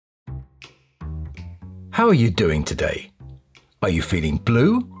How are you doing today? Are you feeling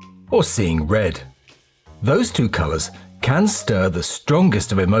blue or seeing red? Those two colours can stir the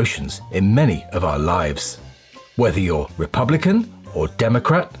strongest of emotions in many of our lives. Whether you're Republican or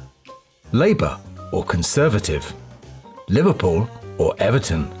Democrat, Labour or Conservative, Liverpool or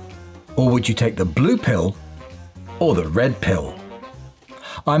Everton, or would you take the blue pill or the red pill?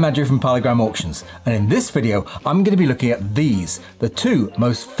 I'm Andrew from Parallelogram Auctions, and in this video I'm going to be looking at these, the two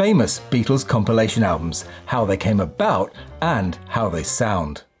most famous Beatles compilation albums, how they came about and how they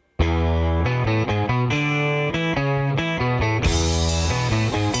sound.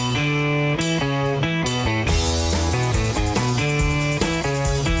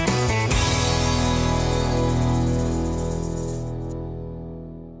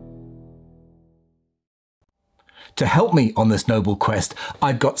 To help me on this noble quest,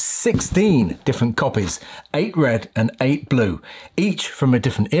 I've got 16 different copies, 8 red and 8 blue, each from a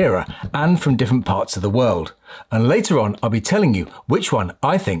different era and from different parts of the world. And later on, I'll be telling you which one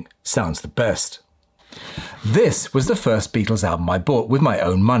I think sounds the best. This was the first Beatles album I bought with my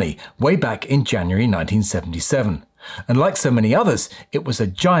own money, way back in January 1977. And like so many others, it was a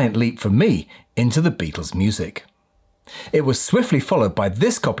giant leap for me into the Beatles' music. It was swiftly followed by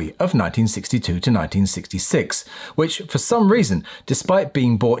this copy of 1962 to 1966, which for some reason, despite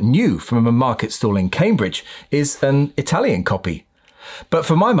being bought new from a market stall in Cambridge, is an Italian copy. But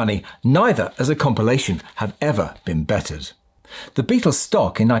for my money, neither as a compilation have ever been bettered. The Beatles'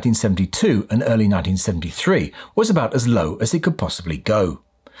 stock in 1972 and early 1973 was about as low as it could possibly go.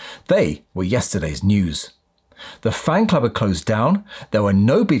 They were yesterday's news. The fan club had closed down, there were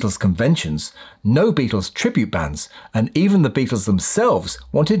no Beatles conventions, no Beatles tribute bands, and even the Beatles themselves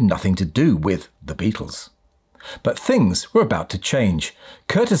wanted nothing to do with the Beatles. But things were about to change,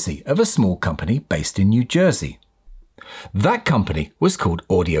 courtesy of a small company based in New Jersey. That company was called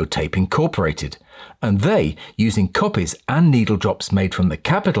Audio Tape Incorporated, and they, using copies and needle drops made from the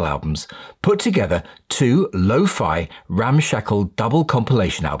Capitol albums, put together two lo-fi, ramshackle double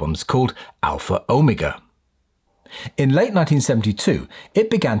compilation albums called Alpha Omega. In late 1972, it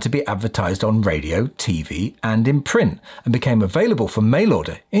began to be advertised on radio, TV and in print and became available for mail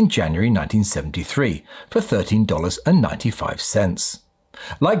order in January 1973 for $13.95.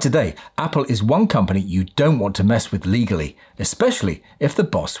 Like today, Apple is one company you don't want to mess with legally, especially if the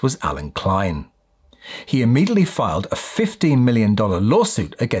boss was Alan Klein. He immediately filed a $15 million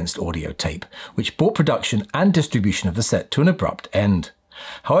lawsuit against Audio Tape, which brought production and distribution of the set to an abrupt end.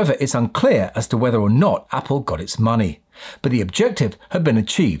 However, it's unclear as to whether or not Apple got its money, but the objective had been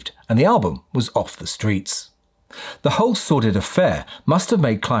achieved and the album was off the streets. The whole sordid affair must have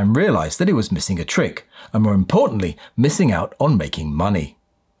made Klein realise that he was missing a trick, and more importantly, missing out on making money.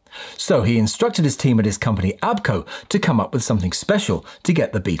 So he instructed his team at his company ABCO to come up with something special to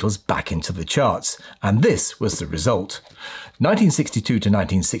get the Beatles back into the charts, and this was the result. 1962 to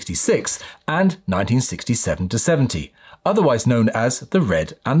 1966 and 1967 to 70. Otherwise known as the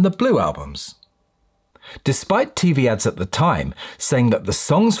Red and the Blue albums. Despite TV ads at the time saying that the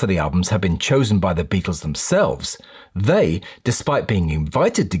songs for the albums had been chosen by the Beatles themselves, they, despite being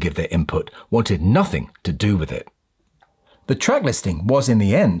invited to give their input, wanted nothing to do with it. The track listing was in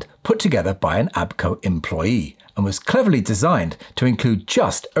the end put together by an ABCO employee and was cleverly designed to include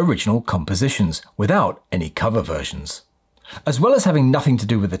just original compositions without any cover versions. As well as having nothing to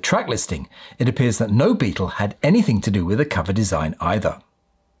do with the track listing, it appears that no Beatle had anything to do with the cover design either.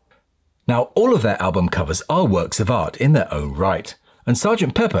 Now, all of their album covers are works of art in their own right, and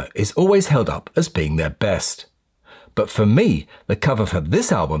Sgt. Pepper is always held up as being their best. But for me, the cover for this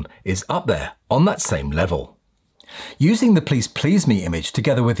album is up there on that same level. Using the Please Please Me image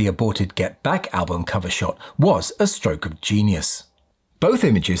together with the aborted Get Back album cover shot was a stroke of genius. Both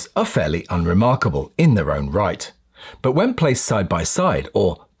images are fairly unremarkable in their own right. But when placed side by side,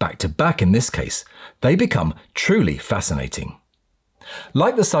 or back to back in this case, they become truly fascinating.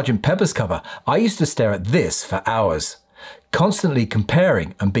 Like the Sgt. Pepper's cover, I used to stare at this for hours, constantly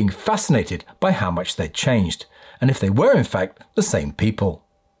comparing and being fascinated by how much they'd changed, and if they were in fact the same people.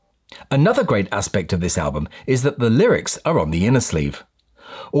 Another great aspect of this album is that the lyrics are on the inner sleeve.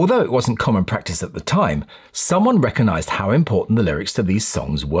 Although it wasn't common practice at the time, someone recognised how important the lyrics to these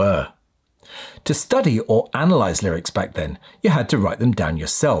songs were. To study or analyse lyrics back then, you had to write them down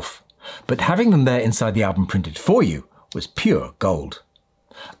yourself, but having them there inside the album printed for you was pure gold.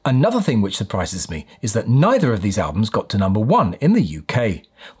 Another thing which surprises me is that neither of these albums got to #1 in the UK,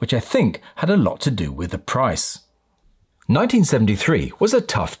 which I think had a lot to do with the price. 1973 was a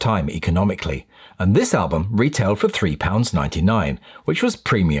tough time economically, and this album retailed for £3.99, which was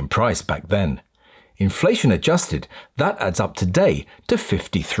premium price back then. Inflation adjusted, that adds up today to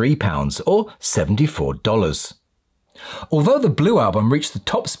 £53 or $74. Although the Blue Album reached the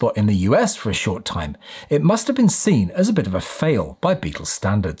top spot in the US for a short time, it must have been seen as a bit of a fail by Beatles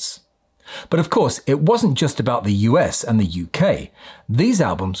standards. But of course, it wasn't just about the US and the UK. These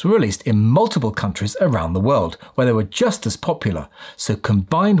albums were released in multiple countries around the world where they were just as popular, so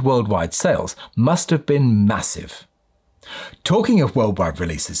combined worldwide sales must have been massive. Talking of worldwide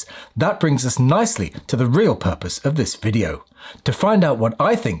releases, that brings us nicely to the real purpose of this video, to find out what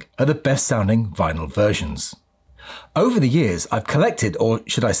I think are the best sounding vinyl versions. Over the years, I've collected, or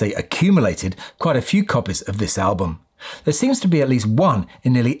should I say accumulated, quite a few copies of this album. There seems to be at least one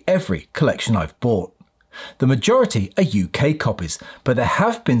in nearly every collection I've bought. The majority are UK copies, but there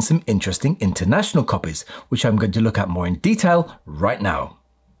have been some interesting international copies, which I'm going to look at more in detail right now.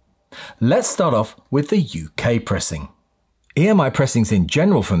 Let's start off with the UK pressing. EMI pressings in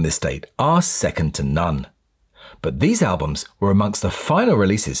general from this date are second to none. But these albums were amongst the final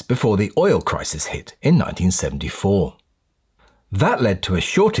releases before the oil crisis hit in 1974. That led to a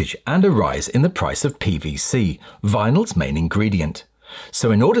shortage and a rise in the price of PVC, vinyl's main ingredient. So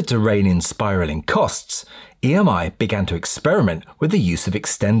in order to rein in spiralling costs, EMI began to experiment with the use of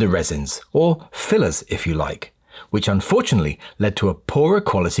extender resins, or fillers if you like, which unfortunately led to a poorer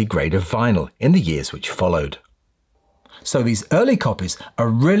quality grade of vinyl in the years which followed. So these early copies are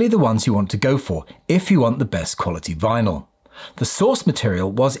really the ones you want to go for if you want the best quality vinyl. The source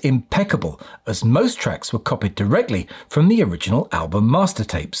material was impeccable, as most tracks were copied directly from the original album master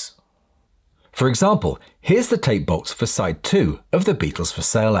tapes. For example, here's the tape box for side 2 of the Beatles for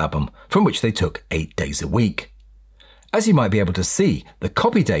Sale album, from which they took 8 days a week. As you might be able to see, the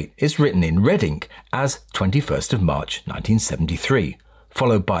copy date is written in red ink as 21st of March 1973,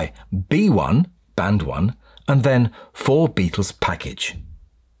 followed by B1, Band 1, and then 4 Beatles package.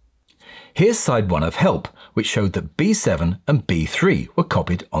 Here's side 1 of Help, which showed that B7 and B3 were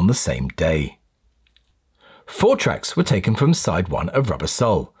copied on the same day. 4 tracks were taken from side 1 of Rubber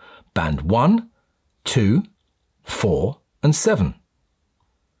Soul, Band 1, 2, 4 and 7.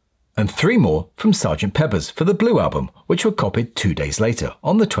 And 3 more from Sgt. Pepper's for the Blue Album, which were copied 2 days later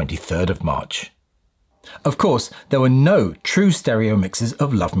on the 23rd of March. Of course, there were no true stereo mixes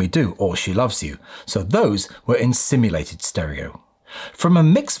of Love Me Do or She Loves You, so those were in simulated stereo. From a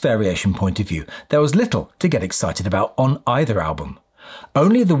mix variation point of view, there was little to get excited about on either album.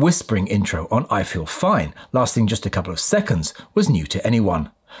 Only the whispering intro on I Feel Fine, lasting just a couple of seconds, was new to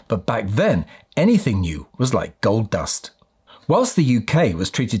anyone. But back then, anything new was like gold dust. Whilst the UK was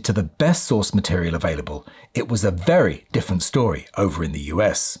treated to the best source material available, it was a very different story over in the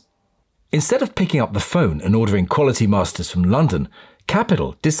US. Instead of picking up the phone and ordering quality masters from London,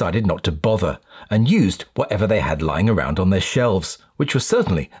 Capitol decided not to bother and used whatever they had lying around on their shelves, which was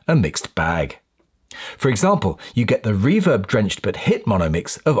certainly a mixed bag. For example, you get the reverb-drenched but hit mono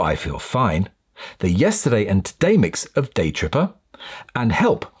mix of I Feel Fine, the Yesterday and Today mix of Day Tripper, and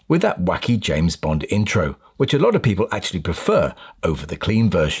Help with that wacky James Bond intro, which a lot of people actually prefer over the clean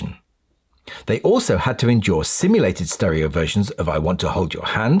version. They also had to endure simulated stereo versions of I Want to Hold Your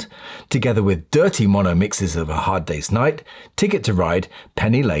Hand, together with dirty mono mixes of A Hard Day's Night, Ticket to Ride,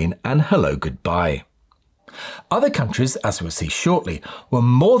 Penny Lane and Hello Goodbye. Other countries, as we'll see shortly, were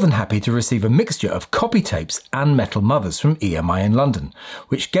more than happy to receive a mixture of copy tapes and Metal Mothers from EMI in London,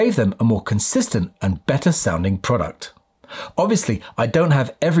 which gave them a more consistent and better sounding product. Obviously, I don't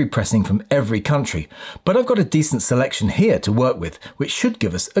have every pressing from every country, but I've got a decent selection here to work with, which should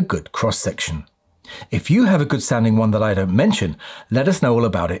give us a good cross-section. If you have a good sounding one that I don't mention, let us know all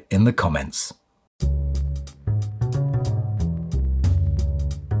about it in the comments.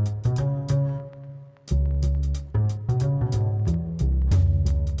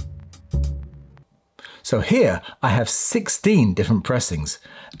 So here I have 16 different pressings,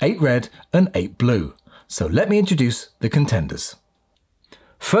 8 red and 8 blue. So let me introduce the contenders.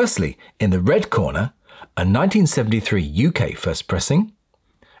 Firstly, in the red corner, a 1973 UK first pressing,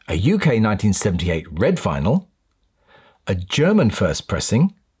 a UK 1978 red vinyl, a German first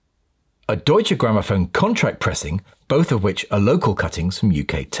pressing, a Deutsche Grammophon contract pressing, both of which are local cuttings from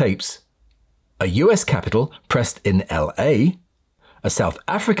UK tapes, a US Capitol pressed in LA, a South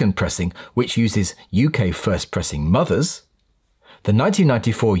African pressing which uses UK first pressing mothers, the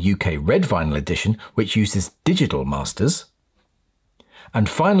 1994 UK red vinyl edition which uses digital masters, and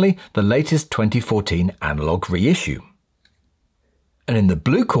finally the latest 2014 analog reissue. And in the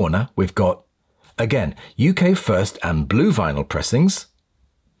blue corner we've got, again, UK first and blue vinyl pressings,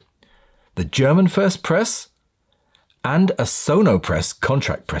 the German first press, and a Sonopress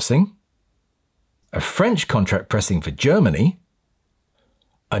contract pressing, a French contract pressing for Germany,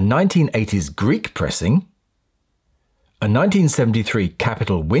 a 1980s Greek pressing, a 1973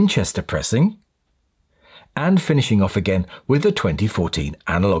 Capitol Winchester pressing, and finishing off again with the 2014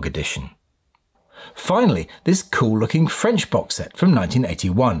 analog edition. Finally, this cool-looking French box set from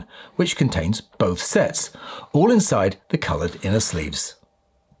 1981, which contains both sets, all inside the coloured inner sleeves.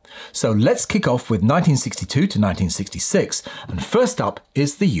 So let's kick off with 1962 to 1966, and first up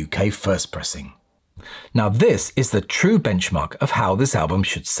is the UK first pressing. Now this is the true benchmark of how this album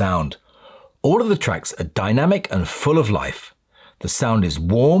should sound. All of the tracks are dynamic and full of life. The sound is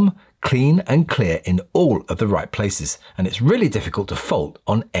warm, clean and clear in all of the right places, and it's really difficult to fault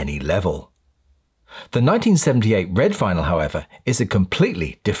on any level. The 1978 red vinyl, however, is a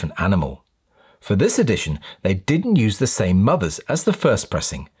completely different animal. For this edition, they didn't use the same mothers as the first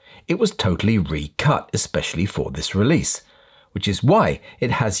pressing. It was totally recut especially for this release, which is why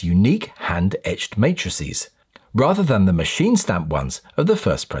it has unique hand-etched matrices, rather than the machine stamp ones of the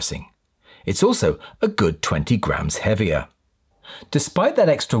first pressing. It's also a good 20 grams heavier. Despite that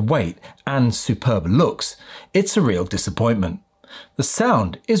extra weight and superb looks, it's a real disappointment. The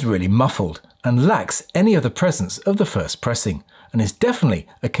sound is really muffled and lacks any of the presence of the first pressing, and is definitely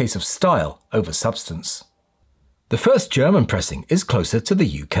a case of style over substance. The first German pressing is closer to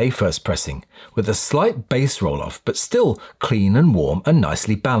the UK first pressing, with a slight bass roll-off but still clean and warm and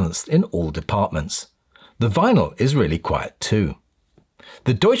nicely balanced in all departments. The vinyl is really quiet too.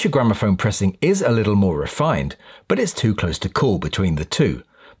 The Deutsche Grammophon pressing is a little more refined, but it's too close to cool between the two,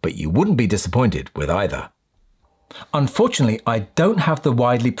 but you wouldn't be disappointed with either. Unfortunately, I don't have the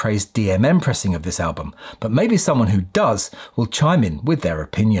widely praised DMM pressing of this album, but maybe someone who does will chime in with their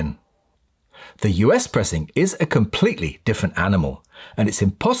opinion. The US pressing is a completely different animal, and it's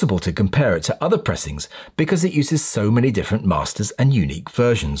impossible to compare it to other pressings because it uses so many different masters and unique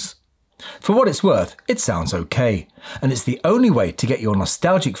versions. For what it's worth, it sounds okay, and it's the only way to get your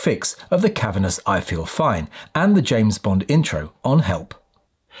nostalgic fix of the cavernous I Feel Fine and the James Bond intro on Help.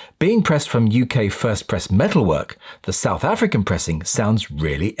 Being pressed from UK first press metalwork, the South African pressing sounds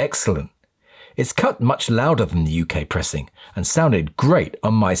really excellent. It's cut much louder than the UK pressing and sounded great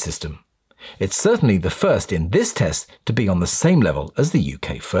on my system. It's certainly the first in this test to be on the same level as the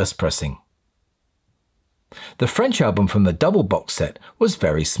UK first pressing. The French album from the double box set was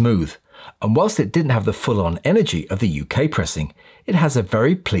very smooth, and whilst it didn't have the full-on energy of the UK pressing, it has a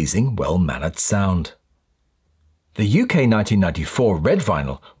very pleasing, well-mannered sound. The UK 1994 red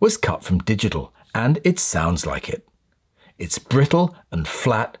vinyl was cut from digital, and it sounds like it. It's brittle and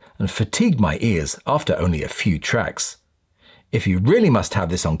flat and fatigued my ears after only a few tracks. If you really must have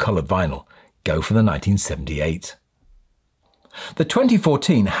this on coloured vinyl, go for the 1978. The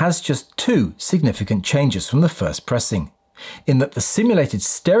 2014 has just two significant changes from the first pressing, in that the simulated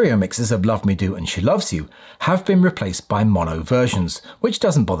stereo mixes of Love Me Do and She Loves You have been replaced by mono versions, which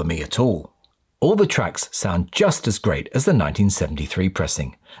doesn't bother me at all. All the tracks sound just as great as the 1973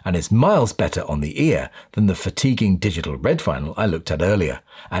 pressing, and is miles better on the ear than the fatiguing digital red vinyl I looked at earlier,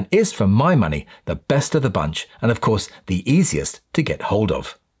 and is, for my money, the best of the bunch, and of course the easiest to get hold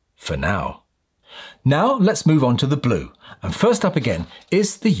of. For now. Now let's move on to the blue, and first up again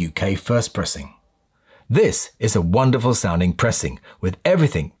is the UK first pressing. This is a wonderful sounding pressing with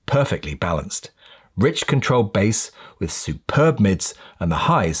everything perfectly balanced. Rich controlled bass with superb mids and the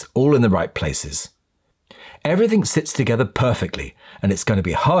highs all in the right places. Everything sits together perfectly, and it's going to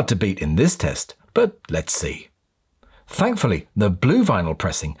be hard to beat in this test, but let's see. Thankfully, the blue vinyl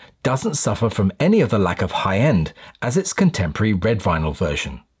pressing doesn't suffer from any of the lack of high end as its contemporary red vinyl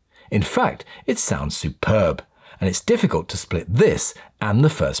version. In fact, it sounds superb, and it's difficult to split this and the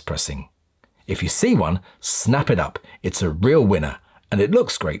first pressing. If you see one, snap it up, it's a real winner, and it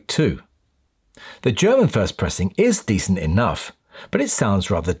looks great too. The German first pressing is decent enough, but it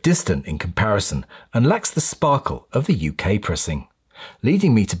sounds rather distant in comparison and lacks the sparkle of the UK pressing,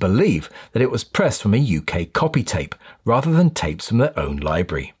 leading me to believe that it was pressed from a UK copy tape rather than tapes from their own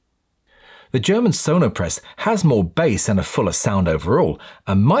library. The German Sonopress has more bass and a fuller sound overall,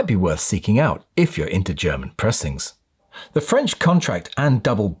 and might be worth seeking out if you're into German pressings. The French contract and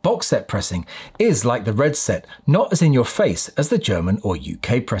double box set pressing is like the red set, not as in your face as the German or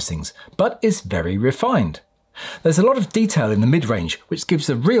UK pressings, but is very refined. There's a lot of detail in the mid-range which gives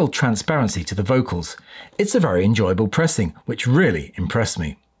a real transparency to the vocals. It's a very enjoyable pressing which really impressed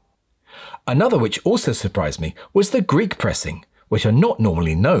me. Another which also surprised me was the Greek pressing, which are not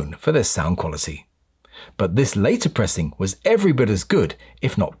normally known for their sound quality. But this later pressing was every bit as good,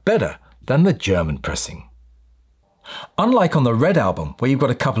 if not better, than the German pressing. Unlike on the Red album, where you've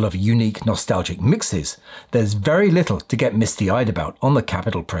got a couple of unique nostalgic mixes, there's very little to get misty-eyed about on the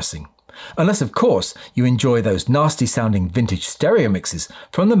Capitol pressing. Unless, of course, you enjoy those nasty sounding vintage stereo mixes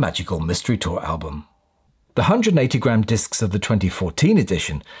from the Magical Mystery Tour album. The 180-gram discs of the 2014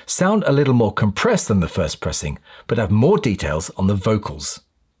 edition sound a little more compressed than the first pressing, but have more details on the vocals.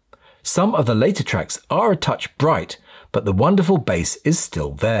 Some of the later tracks are a touch bright, but the wonderful bass is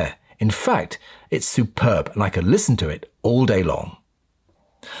still there. In fact, it's superb and I could listen to it all day long.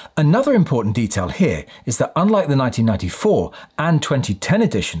 Another important detail here is that unlike the 1994 and 2010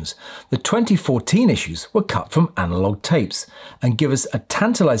 editions, the 2014 issues were cut from analog tapes and give us a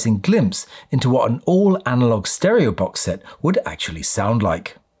tantalizing glimpse into what an all-analog stereo box set would actually sound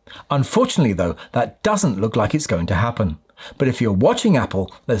like. Unfortunately though, that doesn't look like it's going to happen. But if you're watching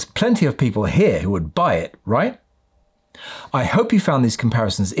Apple, there's plenty of people here who would buy it, right? I hope you found these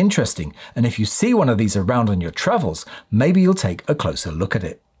comparisons interesting, and if you see one of these around on your travels, maybe you'll take a closer look at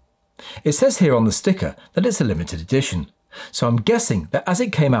it. It says here on the sticker that it's a limited edition, so I'm guessing that as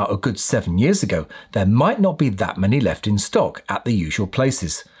it came out a good 7 years ago, there might not be that many left in stock at the usual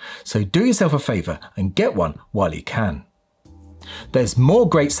places. So do yourself a favour and get one while you can. There's more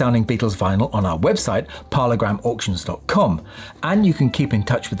great sounding Beatles vinyl on our website, parallelogramauctions.com, and you can keep in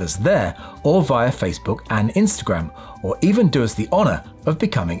touch with us there or via Facebook and Instagram, or even do us the honour of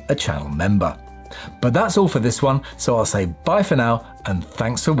becoming a channel member. But that's all for this one, so I'll say bye for now and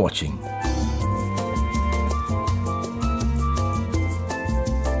thanks for watching.